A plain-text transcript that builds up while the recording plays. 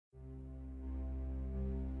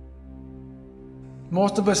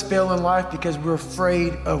Most of us fail in life because we're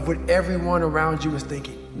afraid of what everyone around you is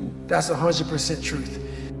thinking. That's 100% truth.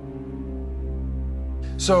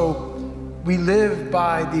 So we live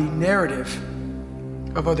by the narrative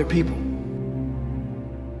of other people.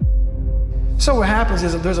 So what happens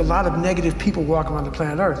is that there's a lot of negative people walking around the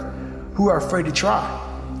planet Earth who are afraid to try.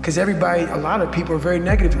 Because a lot of people are very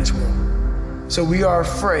negative in this world. So we are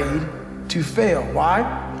afraid to fail. Why?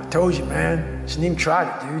 I told you, man, shouldn't even try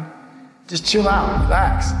it, dude. Just chill out,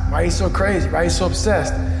 relax. Why are you so crazy? Why are you so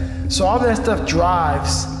obsessed? So all that stuff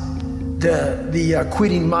drives the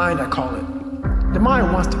quitting mind, I call it. The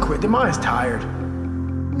mind wants to quit. The mind's tired.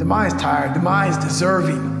 The mind's tired. The mind's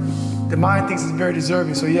deserving. The mind thinks it's very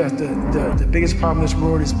deserving. So yes, the biggest problem in this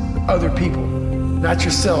world is other people, not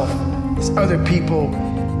yourself. It's other people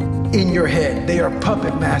in your head. They are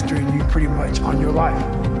puppet mastering you pretty much on your life.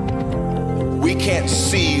 We can't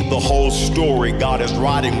see the whole story. God is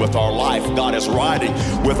riding with our life. God is riding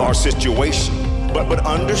with our situation. But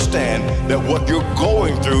understand that what you're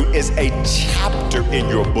going through is a chapter in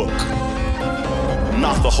your book,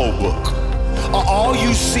 not the whole book. All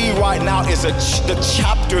you see right now is the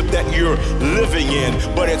chapter that you're living in,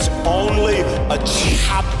 but it's only a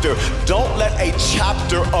chapter. Don't let a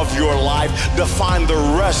chapter of your life define the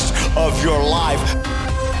rest of your life.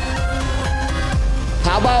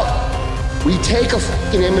 How about we take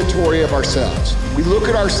an inventory of ourselves? We look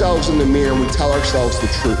at ourselves in the mirror and we tell ourselves the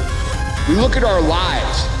truth. We look at our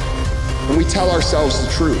lives and we tell ourselves the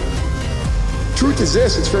truth. Truth is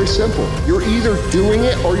this, it's very simple. You're either doing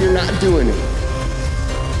it or you're not doing it.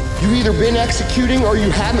 You've either been executing or you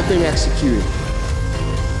haven't been executing.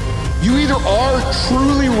 You either are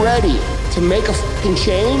truly ready to make a fucking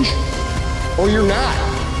change or you're not.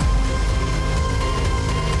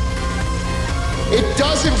 It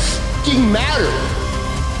doesn't fucking matter.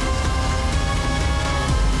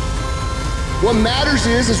 What matters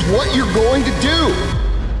is what you're going to do.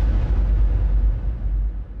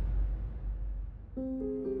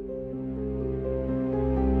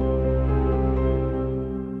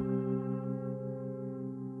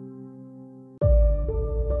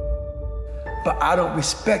 But I don't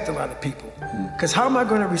respect a lot of people. Because how am I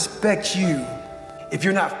going to respect you if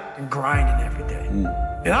you're not grinding every day?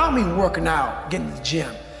 And I don't mean working out, getting to the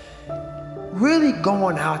gym. Really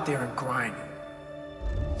going out there and grinding.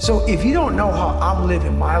 So if you don't know how I'm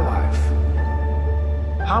living my life,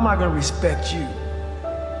 how am I going to respect you?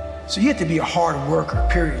 So you have to be a hard worker,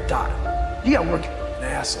 period, dot. You got to work your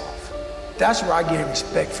ass off. That's where I gain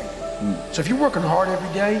respect for you. So if you're working hard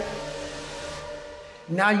every day,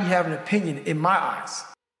 now you have an opinion in my eyes.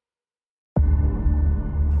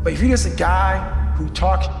 But if you're just a guy who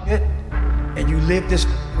talks shit and you live this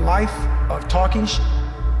life of talking shit,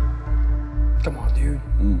 come on, dude.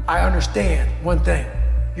 I understand one thing.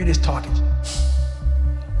 You're just talking shit.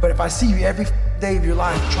 But if I see you every day of your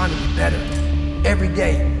life trying to be better, every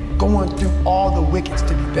day, going through all the wickets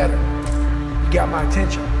to be better, you got my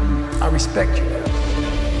attention. I respect you now.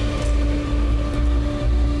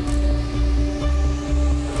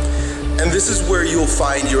 And this is where you'll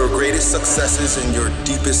find your greatest successes and your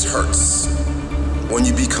deepest hurts. When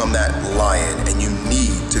you become that lion and you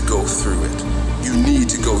need to go through it. You need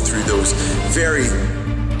to go through those very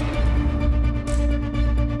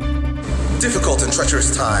difficult and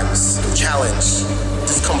treacherous times, challenge,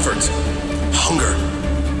 discomfort, hunger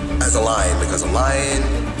as a lion, because a lion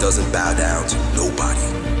doesn't bow down to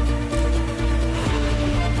nobody.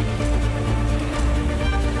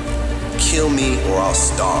 Kill me or I'll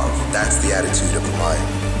starve. That's the attitude of the lion.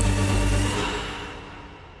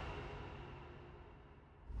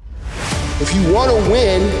 If you want to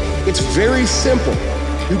win, it's very simple.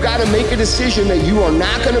 You got to make a decision that you are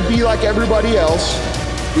not going to be like everybody else.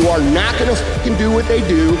 You are not going to fucking do what they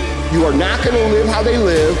do. You are not going to live how they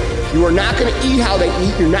live. You are not going to eat how they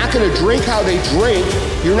eat. You're not going to drink how they drink.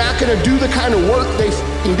 You're not going to do the kind of work they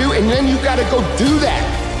fucking do. And then you've got to go do that.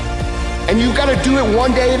 And you've got to do it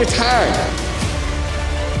one day at a time.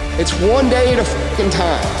 It's one day at a fucking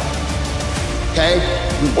time. Okay?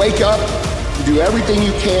 You wake up, you do everything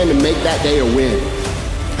you can to make that day a win.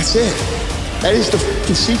 That's it. That is the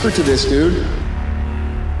fucking secret to this, dude.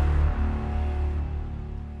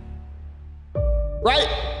 Right?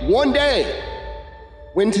 One day.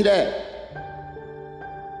 Win today.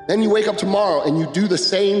 Then you wake up tomorrow and you do the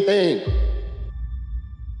same thing.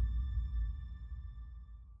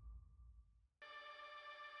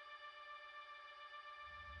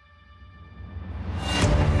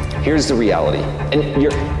 Here's the reality, and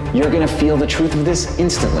you're gonna feel the truth of this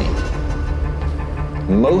instantly.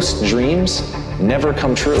 Most dreams never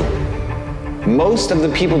come true. Most of the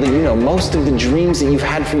people that you know, most of the dreams that you've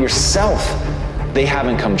had for yourself they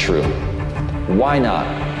haven't come true. Why not?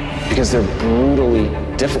 Because they're brutally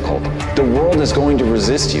difficult. The world is going to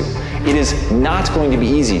resist you. It is not going to be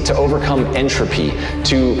easy to overcome entropy,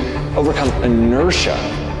 to overcome inertia.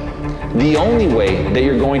 The only way that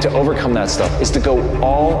you're going to overcome that stuff is to go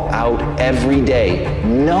all out every day,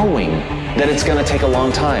 knowing that it's going to take a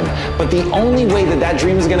long time. But the only way that that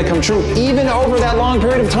dream is going to come true, even over that long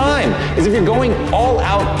period of time, is if you're going all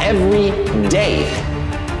out every day.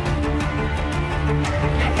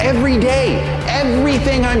 Every day,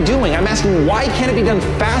 everything I'm doing, I'm asking, why can't it be done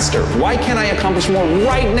faster? Why can't I accomplish more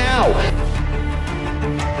right now?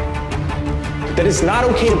 That it's not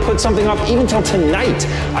okay to put something off even till tonight.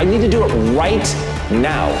 I need to do it right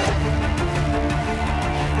now.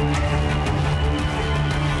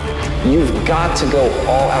 You've got to go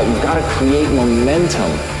all out. You've got to create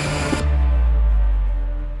momentum.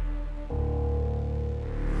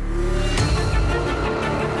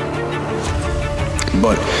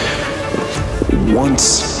 But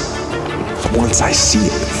once I see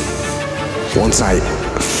it, once I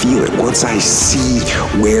feel it, once I see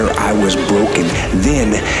where I was broken,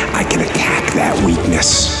 then I can attack that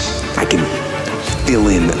weakness. I can fill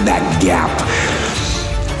in that gap.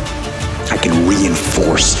 I can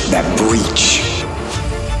reinforce that breach.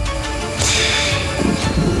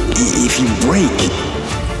 If you break,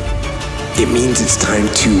 it means it's time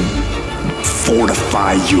to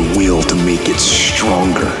fortify your will to make it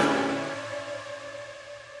stronger.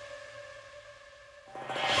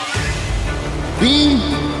 Be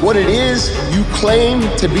what it is you claim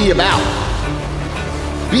to be about.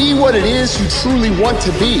 Be what it is you truly want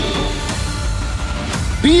to be.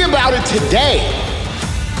 Be about it today.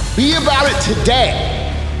 Be about it today.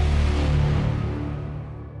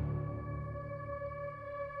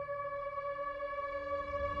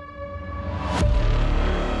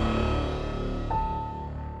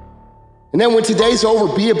 And then when today's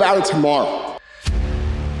over, be about it tomorrow.